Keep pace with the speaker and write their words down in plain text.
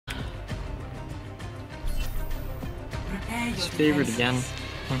It's favored again.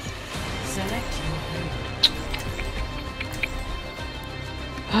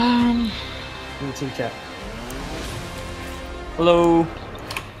 In the team chat. Hello.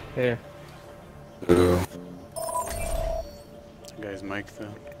 Here. That guy's mic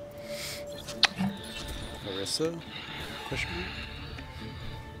though. Larissa? Question mark?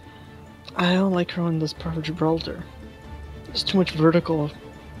 I don't like her on this part of Gibraltar. There's too much vertical.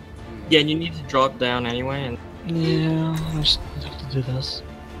 Yeah, and you need to drop down anyway. And Yeah, I just have to do this.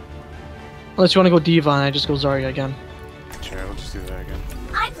 Unless you want to go Diva and I just go Zarya again. Sure, we'll just do that again.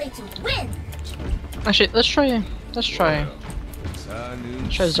 I play to win. Actually, let's try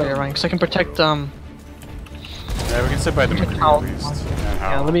Zarya Ryan, because I can protect Yeah, we can sit by the McCree How- at least.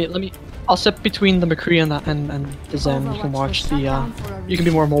 Yeah, let me. I'll sit between the McCree and the Zen. You can watch the. You can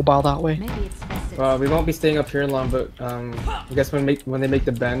be more mobile that way. Well, we won't be staying up here long, but I guess when they make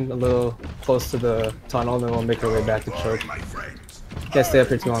the bend a little close to the tunnel, then we'll make our way back to choke. Can't stay up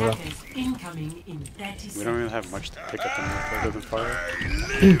here too long though. We don't really have much to pick up on that other than fire.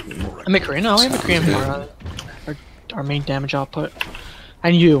 A McCree, no, I have McCree and our main damage output.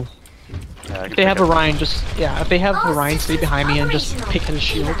 And you. Yeah, If they have Orion, just if they have Orion, stay behind me and just pick at his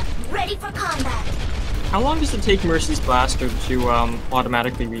shield. Ready for combat. how long does it take Mercy's blaster to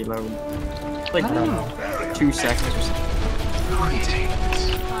automatically reload? Like 2 seconds or something.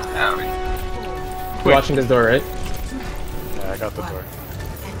 You're watching this door, right? Yeah, I got the door.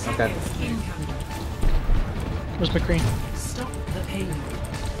 Okay. Where's McCree?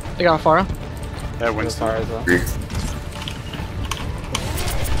 They got a Pharah. Yeah, Winston. Fire as well.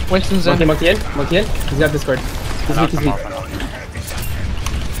 Winston's in. Monkey in. Monkey in. He's got Discord. He's weak, he's weak.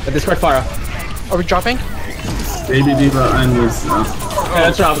 Got Discord Pharah. Are we dropping? Baby Diva and this. Okay,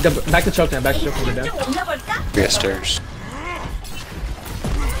 let's drop. Back to choke now. Back to choke when we're down. Yeah, stairs.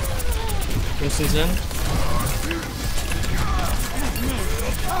 Winston's in.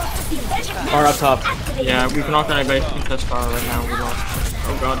 Far up top. Yeah, we cannot get anybody to touch fire right now. We lost.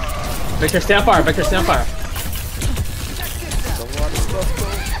 Oh god. Vector, stay on fire. Vector, stay on fire.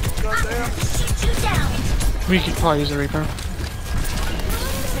 We could probably use a Reaper.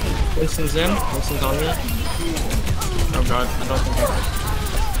 Winston's in. Winston's on me. Oh god, I don't think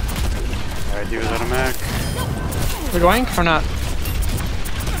Alright, he was out of Mac. We're going or not?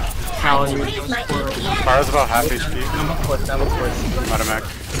 Cal, you would Fire's about half HP. Out of Mac.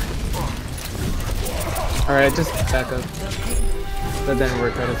 Alright, just back up. That didn't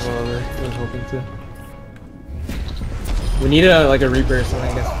work out as well as I was hoping to. We need a Reaper or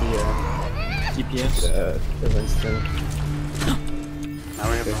something against DPS. the Winston. Now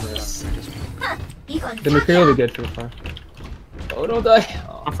we have The McCree will be good for far. Oh, don't die.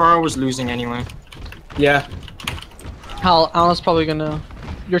 Afara was losing anyway. Yeah. Alan's probably gonna.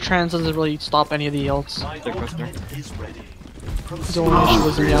 Your trans doesn't really stop any of the ults. The only issue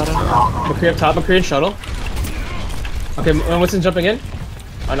was the Yada. McCree up top, McCree and shuttle. Okay, Winston jumping in.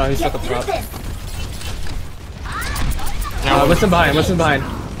 Oh no, he's stuck up top. Winston behind, Winston behind.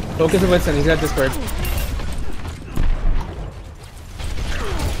 Focus on Winston, he's got Discord.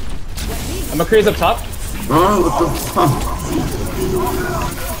 McCree's up top. Oh, what the fuck?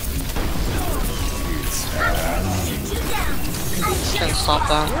 Can't stop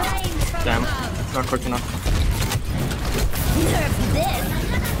that. Damn, not quick enough.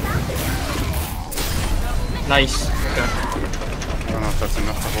 Nice. Okay. I don't know if that's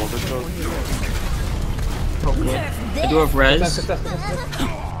enough to hold it though. Hopefully. I do have res.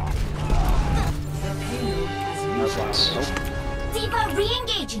 Diva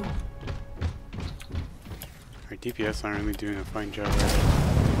re-engaging. Our DPS aren't really doing a fine job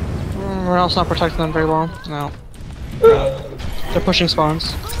right We're also not protecting them very well. No. They're pushing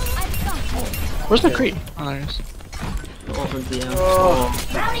spawns. Where's McCree? Oh, there he is. Over the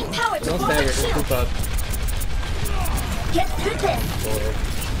Routing power to Don't stagger, just poop up. get through this.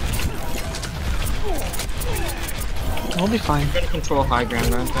 We'll be fine. I'm gonna control high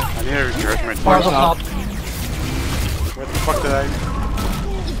ground right there. I need to recharge my Bars torch. up top. Where the fuck did I?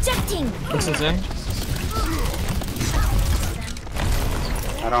 Ejecting. Winston's in.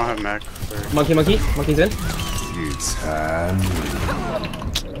 I don't have Mac for... Monkey's in. Monkey's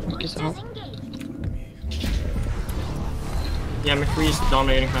out. Yeah, McCree's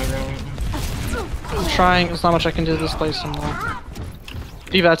dominating high ground right now. I'm trying. There's not much I can do to displace him though.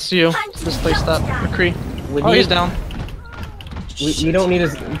 D, that's you. Displace that McCree. Oh, he's down. We don't need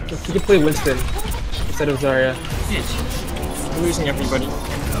his. We can play Winston instead of Zarya. We're losing everybody.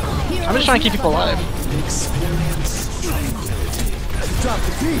 I'm just trying to keep people alive.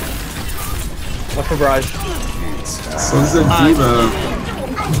 Watch for barrage. So's the Diva.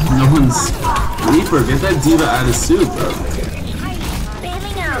 No one's weak. super. Get that diva out of soup, bro.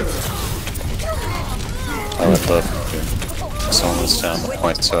 Bailing out. I would love to. Someone was down the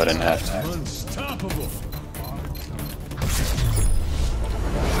point, so I didn't have to.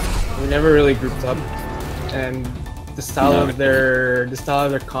 We never really grouped up, and the style of their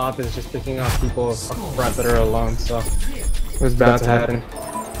comp is just picking off people up front that are alone. So it was bound to happen.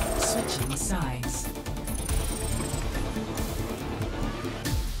 Switching sides.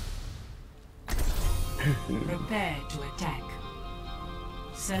 Prepare to attack.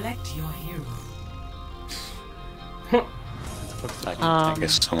 Select your hero. I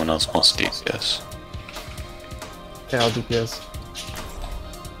guess someone else wants DPS. Okay, I'll DPS.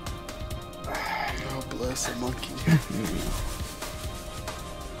 Oh, bless a monkey.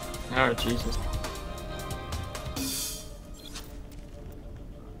 Oh, Jesus.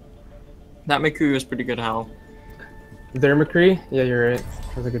 That McCoo is pretty good, Hal. Their McCree? Yeah, you're right.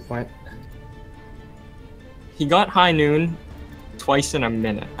 That's a good point. He got high noon twice in a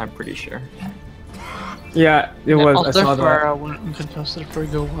minute, I'm pretty sure. Yeah, it was. I saw Where I that. went and contested for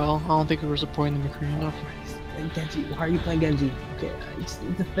go well. I don't think there was a point in the McCree enough. Genji, why are you playing Genji? Okay, I just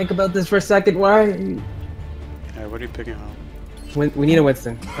need to think about this for a second. Why? Yeah, what are you picking up? We need a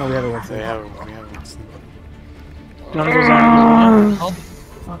Winston. Oh, we have a Winston. We have Winston. You wanna go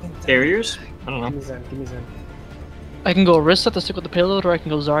Zarya? Barriers? I don't Give know. me Zen. Give me Zen. I can go Orisa to stick with the payload, or I can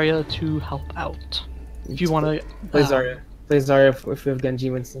go Zarya to help out. If you wanna Play Zarya. Play Zarya if we have Genji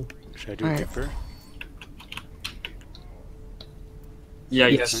Winston. Should I do Alright. Reaper? Yeah,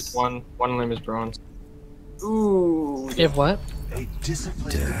 Yes. yes. One limb is bronze. Ooh. You have what? Yeah,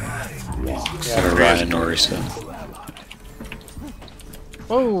 Ryan or Orisa.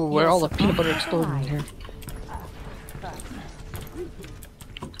 Oh, where all the peanut butter exploding in here.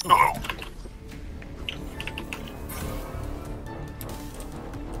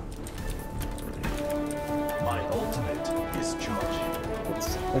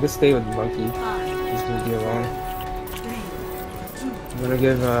 I could stay with Monkey. He's gonna be alone. I'm gonna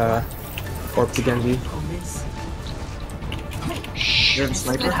give Orb to Genji. You have a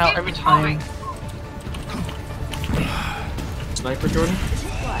sniper? How every time. Sniper, Jordan?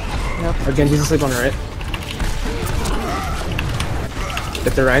 Or Genji's asleep on the right.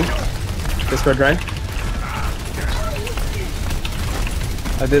 Get the Ryan. Discord Ryan.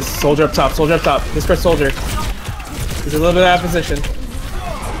 This soldier up top. Soldier up top. Discord soldier. He's a little bit out of position.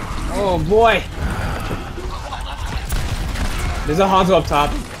 Oh boy! There's a Hanzo up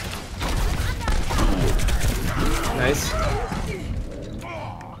top. Nice.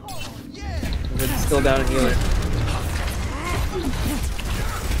 It's still down in healer.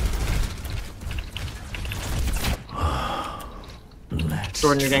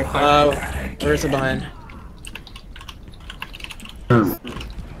 Jordan, you're getting flanked. Ursa behind.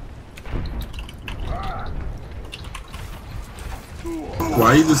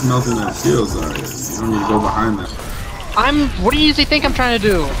 Why are you just melting that shield, Zarya? You don't need to go behind that. What do you think I'm trying to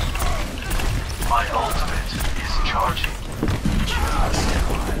do?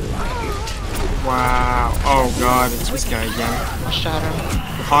 Wow. Oh god, it's this guy again. I'll shatter him.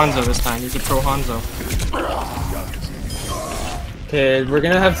 Hanzo this time. He's a pro Hanzo. Okay, we're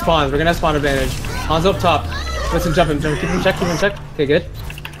gonna have spawns. We're gonna have spawn advantage. Hanzo up top. Listen, jump him. Keep him check. Keep him check. Okay, good.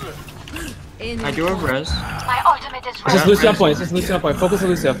 I do have res. My ultimate is It's just Lucio on point. It's just Lucio on point. Focus on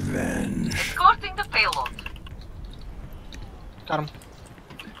Lucio. escorting the payload. Got him.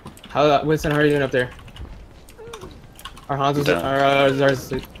 How, Winston, how are you doing up there? Our Hanzo's Down. our Zarya's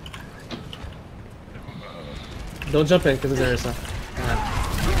asleep. Don't jump in because it's Ursa. Hang on.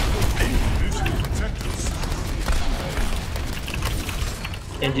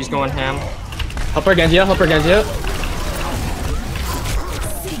 Genji's going ham. Help our Genji out. Help our Genji out.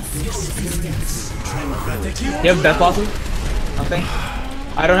 You have Death Blossom? Nothing?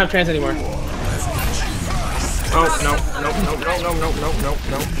 I don't have trance anymore. Oh, no.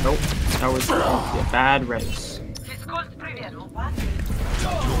 That was a bad race.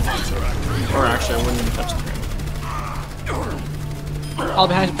 Or actually, I wouldn't even touch the train. All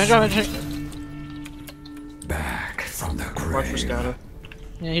behind. Behind. Watch for scatter.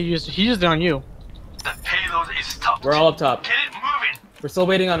 Yeah, he used it on you. We're all up top. We're still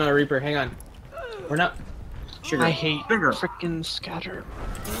waiting on a Reaper. Hang on. We're not. Sugar. I hate Sugar. freaking scatter.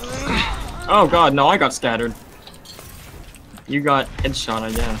 Oh god, no, I got scattered. You got headshot,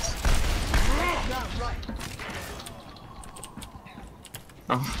 I guess.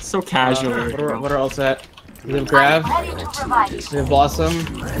 Oh, so casually. What are else at? We have Grav. Ready to provide. We have Blossom.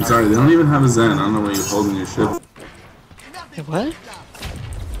 I'm sorry, they don't even have a Zen. I don't know why you're holding your ship. Hey, what?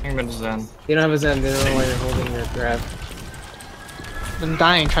 I'm gonna Zen. You don't have a Zen. They don't know why you're holding your Grav. I'm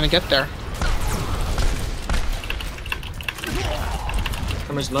dying trying to get there.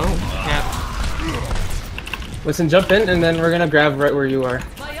 Summer's low. Can't. Listen, jump in, and then we're gonna grab right where you are.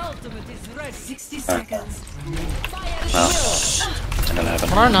 My ultimate is ready. 60 seconds. Well, I'm gonna have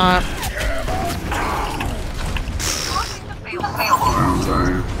it. Or not. I'm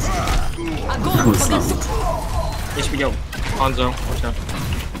sorry. That was something. Yes, we go. Hanzo, watch out.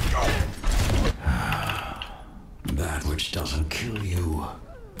 That which doesn't kill you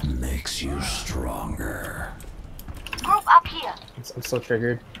makes you stronger. Group up here. I'm so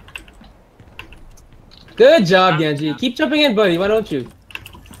triggered. Good job, Genji. Keep jumping in, buddy. Why don't you?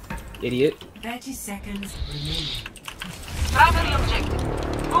 Idiot. 30 seconds remaining. Primary objective.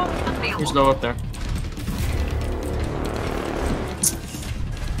 Move the He's payload. low up there.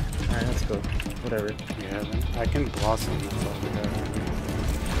 Alright, let's go. Whatever. Yeah, then I can blossom. That's all we got.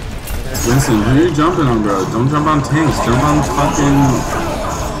 Listen, who are you jumping on, bro? Don't jump on tanks. Jump on fucking.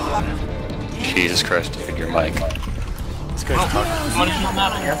 Jesus Christ, dude, your mic. This guy's talking. Money on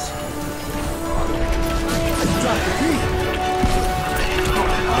that, I guess.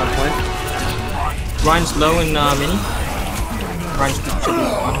 Ryan's low in mini. Ryan's should be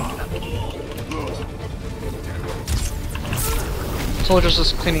fine. Soldier's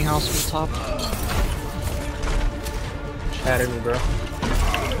just cleaning house from the top. Shattered me, bro.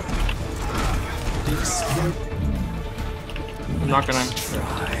 I'm not gonna.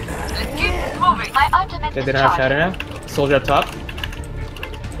 Keep moving. My ultimate They is didn't have charged. shatter now. Soldier up top.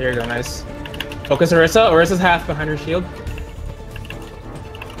 There you go, nice. Focus Orisa. Orisa's half behind her shield.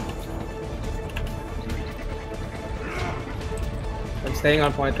 I'm staying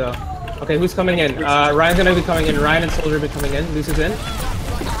on point though. Okay, who's coming in? Ryan's gonna be coming in. Ryan and Soldier will be coming in. Lucy's in.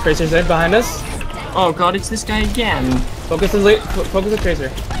 Tracer's in behind us. Oh god, it's this guy again. Focus is focus the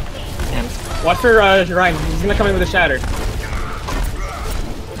Tracer. Damn. Watch for Ryan. He's gonna come in with a shatter.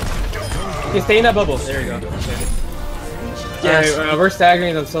 Okay, stay in that bubble. There you go. Okay. Yes. Alright, we're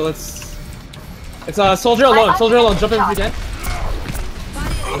staggering them, so let's. It's Soldier alone. Soldier alone. Jump in if you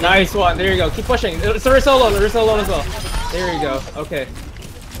can. Nice one. There you go. Keep pushing. It's Orisa alone. Orisa alone as well. There you go. Okay.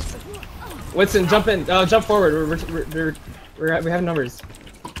 Winston, jump in. Jump forward. We have numbers.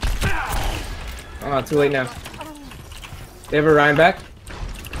 Oh, too late now. They have a Ryan back.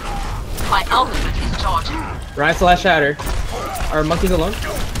 My ultimate is charging. Ryan still has shatter. Are monkeys alone?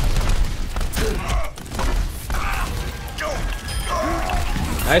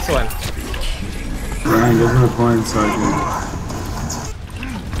 Nice one. Ryan, give me a point so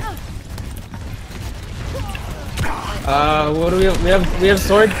I What do we have? We have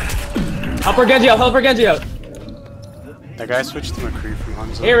sword. Help our Genji out. Help our Genji out. That guy switched to McCree from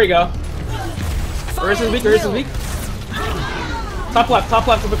Hanzo. Here we go. Orisa's weak. Orisa's weak. Top left. Top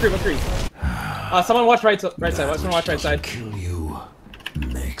left. McCree. Someone watch right side. Someone watch right side. Kill you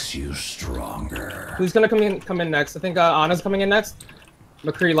makes you stronger. Who's gonna come in next? I think Anna's coming in next.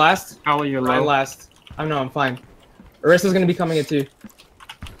 McCree last. How are you Ryan low? last. I know. I'm fine. Orisa's gonna be coming in too.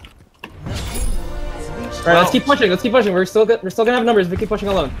 All right, let's keep pushing. Let's keep pushing. We're still gonna have numbers. We keep pushing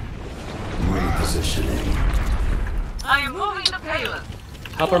alone. Repositioning. I am moving the payload.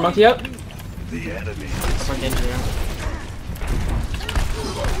 Help our monkey out. Fuck Andrea.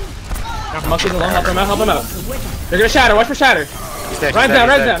 Monkey's alone. Help him out. Help him out. They're gonna shatter. Watch for shatter. He's dead, Ryan's he's down. dead,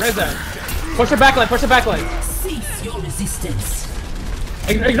 Ryan's he's down. dead. Ryan's down. Push the backline. Push the backline. Cease your resistance.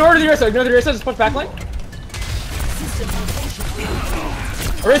 Ignore the Orisa. Ignore the Orisa. Just push backline.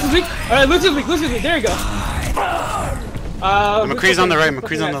 Orisa's weak. Alright, Lucy's weak. Lucy's weak. There you go. McCree's on the right.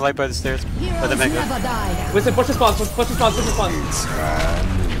 McCree's on the light by the stairs. By the mega. Winston, push the spawns. Push the spawns. Push the spawns.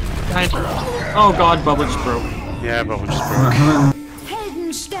 Behind her. Oh god, bubble just broke. Yeah, but we're just broke.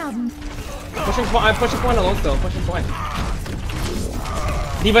 can. Pushing spawn. I'm pushing point alone still. Pushing point.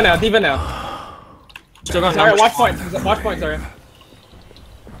 Diva now. Diva now. Still got Alright, numbers. watch point. Watch point, sorry.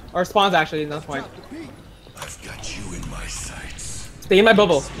 Or spawns actually, not point. I've got you in my sights. Stay in my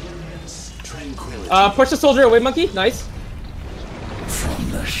bubble. Push the soldier away, monkey. Nice.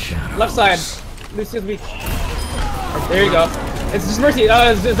 From the shadow. Left side. Lucy's weak. There you go. It's just Mercy.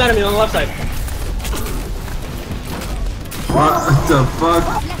 It's enemy on the left side. What the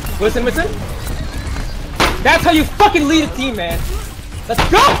fuck? Listen. That's how you fucking lead a team, man. Let's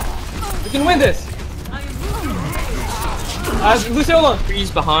go! We can win this. Lucy alone.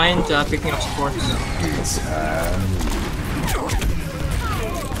 Freeze behind, picking up supports.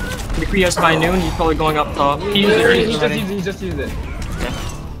 McCree has high noon, he's probably going up top. He used it, He just used it.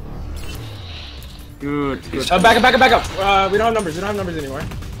 Good. Back up. We don't have numbers. Anymore.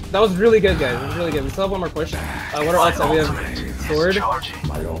 That was really good, guys. It was really good. We still have one more push. What are outside? We have sword.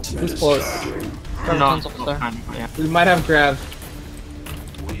 Who's close? No, Up there. yeah. We might have grab.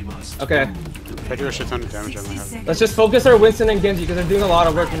 Okay. I do a shit ton of damage on my head. Let's just focus our Winston and Genji because they're doing a lot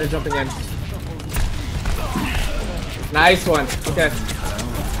of work when they're jumping in. Nice one. Okay.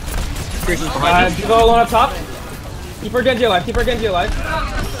 Go alone up top. Keep our Genji alive. Keep our Genji alive.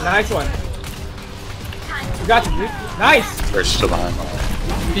 Nice one. You got you, dude. Nice. We're still behind.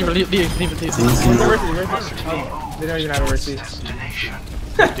 Leave. Oh, they don't even have a mercy.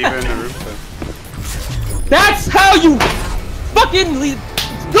 D.Va in the room. But... That's how you fucking leave.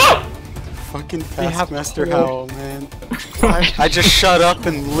 Go! Fucking Taskmaster howl, man. I just shut up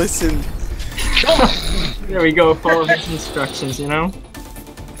and listened. There we go, follow his instructions, you know?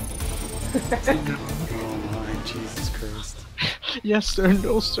 Oh my, Jesus Christ. Yes sir,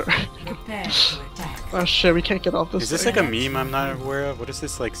 no sir. Prepare to attack. Oh shit, we can't get off this. Is this like a meme I'm not aware of? What is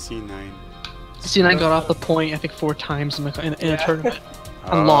this, like C9? C9 got off the point I think 4 times in a tournament.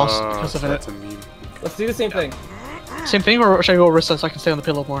 And lost because of so it. That's a meme. Let's do the same thing. Same thing, or should I go Orisa so I can stay on the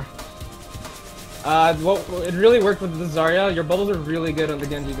payload more? It really worked with the Zarya. Your bubbles are really good on the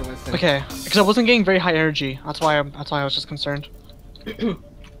Genji to Winston. Okay, because I wasn't getting very high energy. That's why I was just concerned.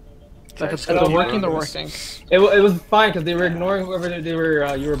 Like if they're working, they're working. It was fine because they were ignoring whoever they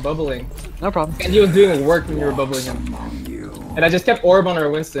were. You were bubbling. No problem. And he was doing work when you were bubbling him. And I just kept orb on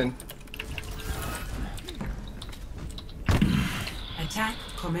our Winston. Attack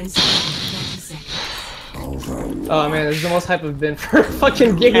commencing in 20 seconds. Oh man, this is the most hype I've been for a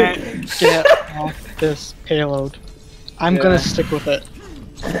fucking game. Can't get off this payload. I'm gonna stick with it.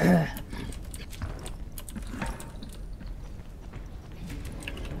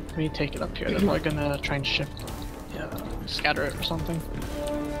 Let me take it up here. They're probably gonna try and shift. Yeah, scatter it or something.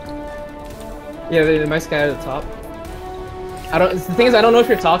 Yeah, they might scatter the top. The thing is, I don't know if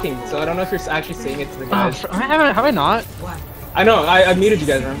you're talking, so I don't know if you're actually saying it to the guys. Have I not? I know, I muted you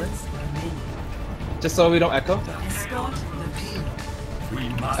guys, remember? Just so we don't echo. Escort the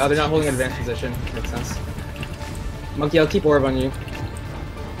payload. Oh, they're not holding an advanced position. Makes sense. Monkey, I'll keep orb on you.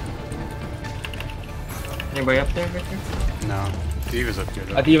 Anybody up there, Victor? No. D.Va's up here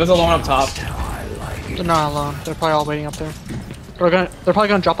though. D.Va's alone up top. They're not alone. They're probably all waiting up there. They're probably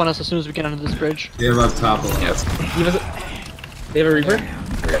gonna drop on us as soon as we get under this bridge. They have up top. Yes. They have a Reaper?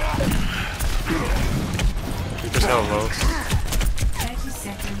 Reaper's hella low. 30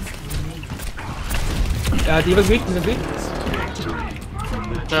 seconds remaining. D.Va's weak. D.Va's weak.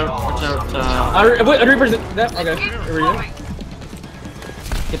 Watch out, Wait, Reaper's that. Okay. Here we go.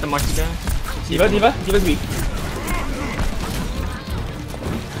 Get the monkey guy. Diva's weak.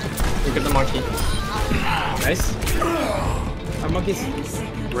 Look at the monkey. Nice. Our monkeys.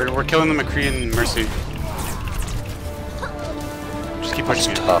 We're killing the McCree and Mercy. Just keep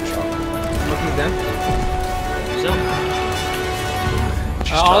pushing it. Monkey's down. So,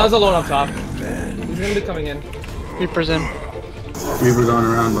 That's alone up top. He's gonna be coming in. Reaper's in. Reaper going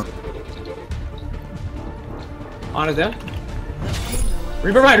around, but Ana's down.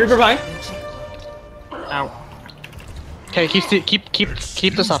 Reaper behind. ow. Okay, keep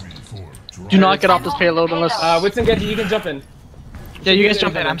this up. Do not get off this payload unless. Winston, Genji, you can jump in. Yeah, you guys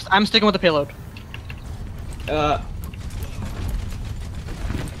jump in. I'm sticking with the payload.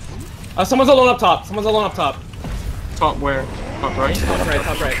 Someone's alone up top. Top where? Top right?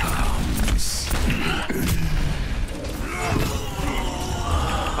 Top right.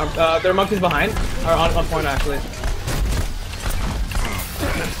 There are monkeys behind. Or on point, actually.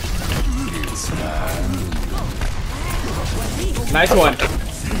 Nice one.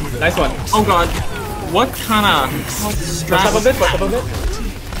 Oh god. What kind of Push up a bit.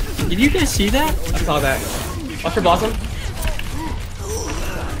 Did you guys see that? I saw that. Watch your blossom.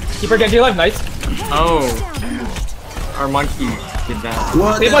 Keep her Genji alive. Nice. Oh. Our monkey did that.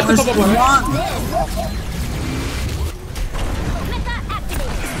 what? They That watch was the one.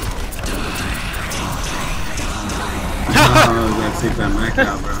 Oh, I gotta take that mic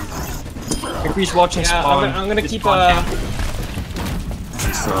out, bro. If he's watching spawn, I'm gonna this keep spawn I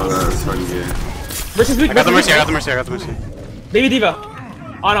saw that. It's fucking good. Versus weak. I got the Mercy. Baby D.Va.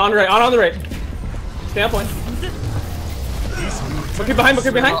 On the right. Stay on point. Book behind.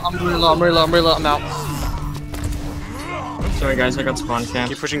 I'm really low. I'm out. Sorry guys, I got spawn cam.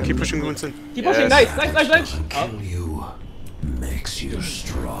 Keep pushing, Winston. Keep pushing. Nice. You makes you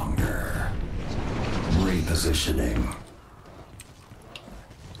stronger. Repositioning.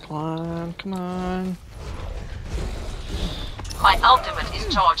 Come on. My ultimate is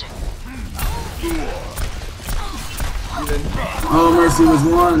charging. Oh, Mercy was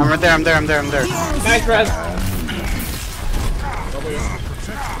one. I'm right there. Nice, Res.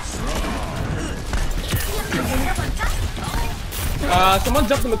 Someone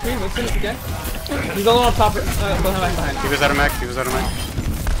jumped in the queen. Let's finish again. He's alone on top. Behind. He was out of mech.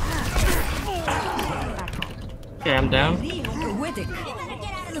 Okay, I'm down. Shoot,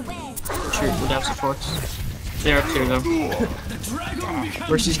 we're down supports. They're up too though.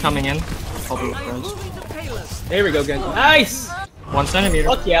 Mercy's coming in. I'll be surprised. There we go, again. Nice! 1 centimeter.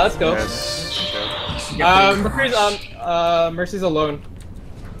 Fuck yeah, let's go. Yes. Mercy's alone.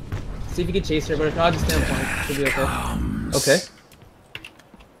 See if you can chase her, but if not, just stand point. Should be okay. Okay.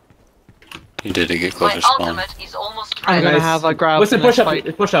 You did get My closer spawn. ultimate is almost I'm ready. gonna Nice. have a grab. Listen, the next push up,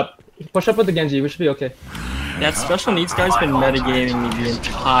 fight. push up. Push up with the Genji, we should be okay. That special needs guy's been metagaming me the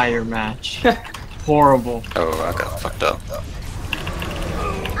entire match. Horrible. Oh, I got fucked up.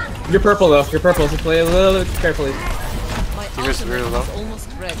 You're purple though, you're purple, so play a little bit carefully. He was really low.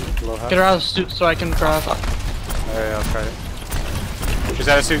 Low Get her out of suit so I can grab. Alright, I'll try it. She's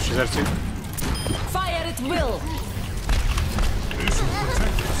out of suit, she's out of suit. Fire at will.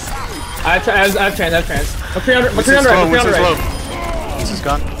 I have trans. McCree on This is right, low, McCree on this is right. low. This is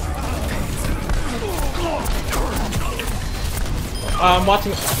gone.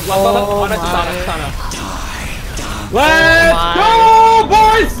 Watching. Oh Katana. my. Let's go,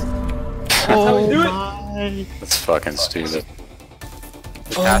 boys! That's how we do it. my. That's fucking stupid.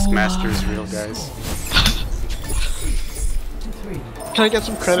 The Taskmaster is real, guys. Can I get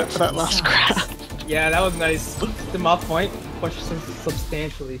some credit for that last grab? Yeah, that was nice. The off point pushed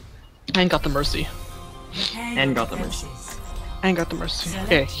substantially. And got the mercy. And got the mercy. And got the mercy.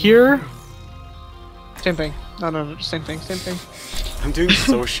 Okay, here. Same thing. No, same thing. I'm doing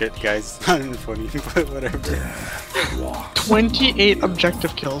so shit, guys. Not even funny, but whatever. 28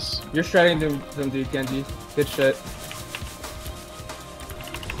 objective kills. You're shredding them, dude, Genji. Good shit.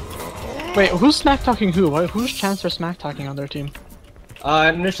 Wait, who's smack talking who? Who's Chancellor smack talking on their team?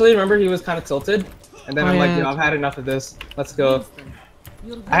 Initially, remember he was kind of tilted, and then Oh, I'm like, yeah. yo, I've had enough of this. Let's go.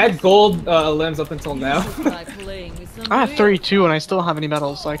 I had gold limbs up until now. I have 32 and I still don't have any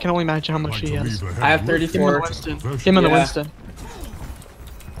medals, so I can only imagine how much he has. I have Him and the 34. Winston. Him and the Yeah. Winston.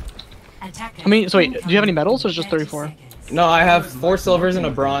 I mean, so wait, do you have any medals or just 34? No, I have 4 silvers and a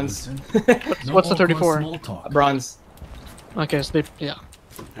bronze. What's the 34? Bronze. Okay, so they, yeah.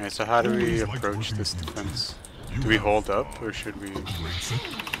 Alright, so how do we approach this defense? Do we hold up, or should we...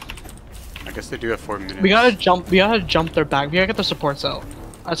 I guess they do have 4 minutes. We gotta jump their back. We gotta get the supports out.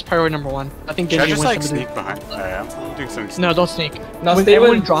 That's priority number 1. I think Should I Genji just wins like some of sneak behind? I'm doing some the... No, don't sneak. No, When stay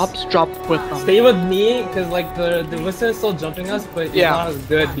everyone with drops, drop with them. Stay with me, cause like the Winston is still jumping us, but it's Yeah. not as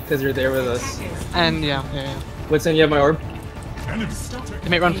good because you're there with us. And yeah. Winston, you have my orb. They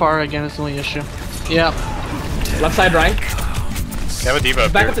may run far again, it's the only issue. Yeah. Left side, Ryan. They have a diva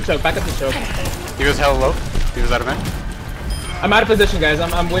up Back here. up the choke. Back up the choke. Diva's hella low. Diva's out of man. I'm out of position, guys.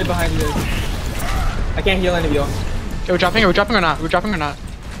 I'm way behind you guys. I can't heal any of you. Okay, we're dropping or not?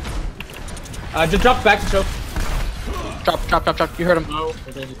 Just drop back to choke. Drop. You heard him. Low.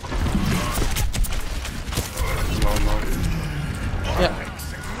 Yeah.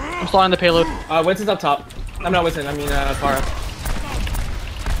 I'm slowing the payload. Winston's up top. I'm not Winston, I mean, Farah.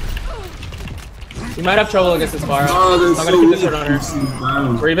 You might have trouble against this Farah. Oh, So that's I'm so gonna keep this weak. hurt on her. She's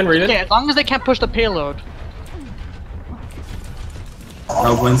down. We're even. Okay, as long as they can't push the payload.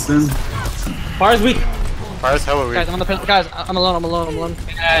 Winston. Farah's weak. Fire's hella weird. Guys, I'm on the payload. Guys, I'm alone.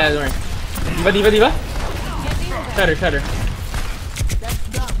 Yeah, don't worry. Diva. Shut her.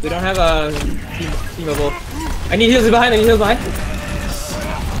 We don't have a team of both. I need heals behind.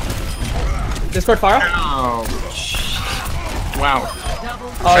 Discord Farah. Oh, wow.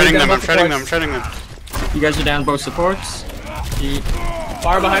 Oh, I'm you got shredding both them. supports. You guys are down both supports.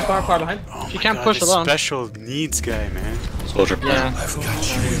 Far behind. You can't God, push this alone. special needs guy, man. Soldier Yeah.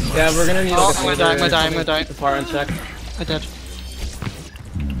 Yeah, we're gonna need Oh, like a I'm gonna die. Farah in check. I did.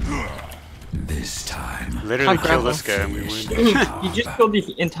 This time. Literally Can't kill grab this guy and we win. You just killed the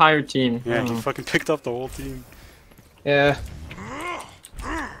entire team. Yeah, he Oh. fucking picked up the whole team. Yeah.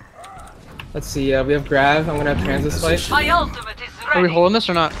 Let's see, we have Grav. I'm gonna have Transit fight. My ultimate is Are we ready. holding this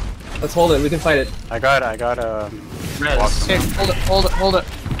or not? Let's hold it. We can fight it. I got Res. Okay, hold it.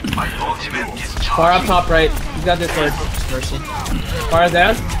 Far up top right. He's got this sword. Mercy. Far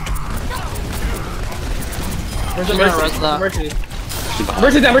down. Where's the She's gonna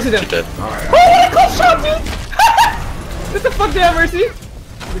Mercy? res that. Mercy down. She did. Oh, what a cool shot, dude! What the fuck, damn Mercy?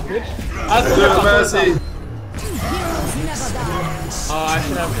 Mercy. Oh, I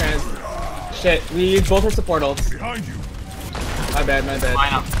should have trans. Shit, we both are support ults. My bad.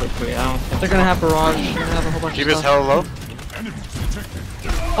 Line up quickly. I don't think. They're gonna have barrage. They're gonna have a whole bunch Diva's of stuff. hella low.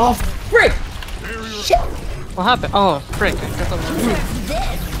 Oh, frick! What happened? Oh, frick. I guess that was...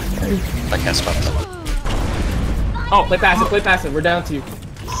 I can't stop them. Oh, play passive. We're down 2.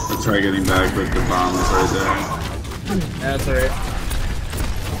 I'll try getting back, but the bomb is right there. Yeah, that's alright.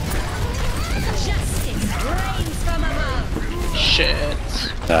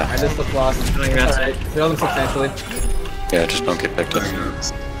 shit. I just look lost. Alright, fail them substantially. Yeah, just don't get picked up.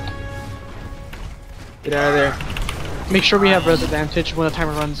 Get out of there. Make sure we have res advantage when the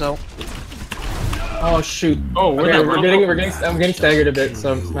timer runs out. Oh shoot. Oh, Okay, I'm getting staggered a bit,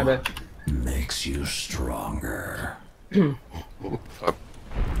 so it's my bad. Makes you stronger. Fuck.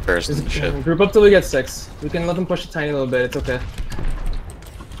 Bears and shit. Group up till we get 6. We can let them push a tiny little bit, it's okay.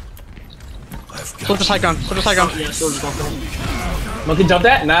 Soldier's high ground. Soldier's high ground. Yeah, soldier's going for me. Monkey jump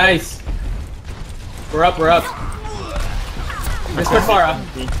that? Nice! We're up, we're up. Discard Farah.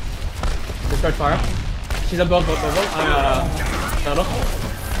 Discard Farah. She's above, Shadow.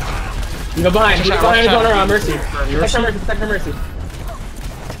 You go behind, going around Mercy. Protect her Mercy.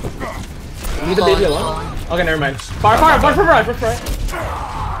 Leave the baby alone. Okay, never mind. Farah, run for Farah.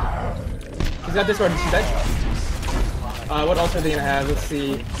 She's got Discord, she's dead. What else are they gonna have? Let's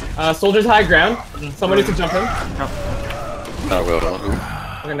see. Soldier's high ground. Someone needs to jump him.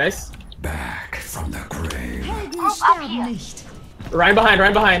 Okay, nice. Back from the grave. Ryan behind.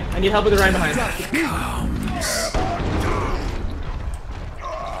 I need help with the Ryan behind.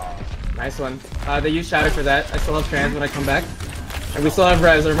 Nice one. They use Shadow for that. I still have trans when I come back. And we still have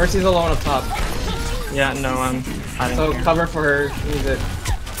res. Our Mercy's alone up top. Yeah, no, I'm hiding So here. cover for her. Use it.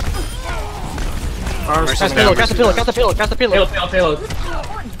 Cast the payload. Payload.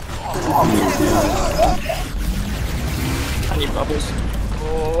 I need bubbles.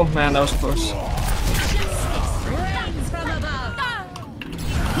 Oh man, that was close.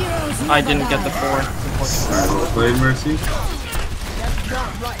 I didn't get the 4. Alright, well played, Mercy.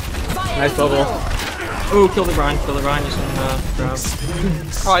 Nice bubble. Oh, kill the Ryan, using grab.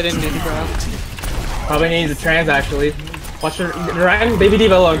 Oh, I didn't need to grab. Probably needs a trans actually. Watch her. Ryan, baby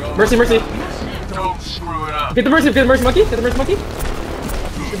diva alone. Mercy. Don't screw it up. Get the Mercy monkey.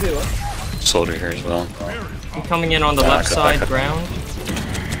 Should be alone. Soldier here as well. I'm coming in on the left side ground.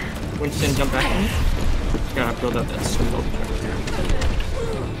 Winston, jump back in. Gotta build up that smoke.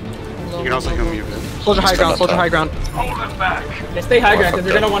 You can also heal me a bit. Soldier high ground. Hold it back. Yeah, stay high ground because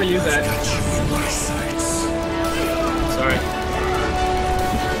they're gonna want to use that. Sorry.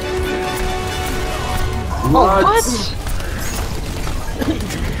 What?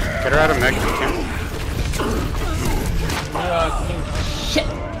 Get her out of mech if you can. Shit.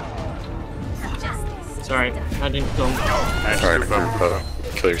 Sorry, I didn't kill him. Nice, Alright, group up.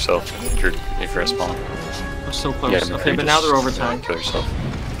 kill yourself. You're for a spawn. I'm so close. Yeah, Okay, but now they're overtime. Kill yourself.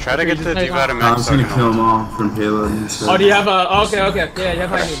 Try to get the diva out of I mech was so I gonna can kill ult. them all from payload instead. Oh, do you have a? Okay. Yeah, you have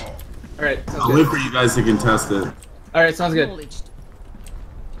high need. Alright, sounds I'll good. wait for you guys to contest it. Alright, sounds good.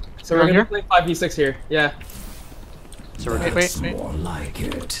 So we're Right gonna here? play 5v6 here. Yeah. So we're good. Wait. More like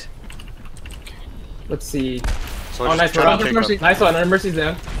it. Let's see. So Oh, just nice try one. to take Mercy. up. Nice one. Our Mercy's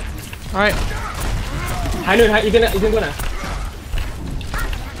down. Alright. High noon. You can go now.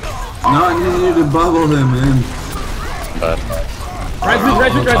 No, you need to bubble him in. But Rise.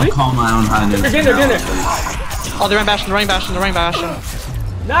 I'll call my own high noon. They're getting there. Oh, they're running bastion.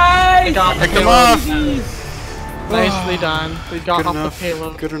 Nice! Pick them off! Nicely done. We got Good off enough. the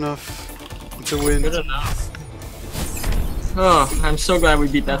payload. Good enough. It's a win. Good enough. Oh, I'm so glad we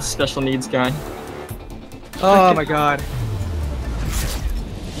beat that special needs guy. Oh my god.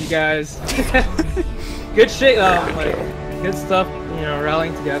 You guys. Good shit though. Like, good stuff, you know,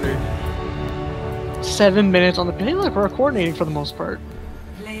 rallying together. 7 minutes on the payload. We're coordinating for the most part.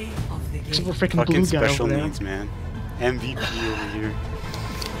 Play of the Except game. for freaking Fucking blue guy special over there. needs, man. MVP over here.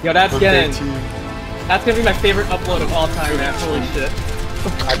 Yo, that's gonna be my favorite upload of all time, man. Holy shit.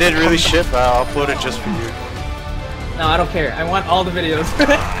 I did really shit, but I'll upload it just for you. No, I don't care. I want all the videos.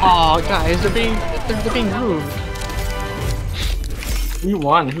 Aw, guys, they're being rude. We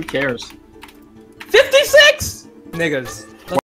won, who cares? 56! Niggas.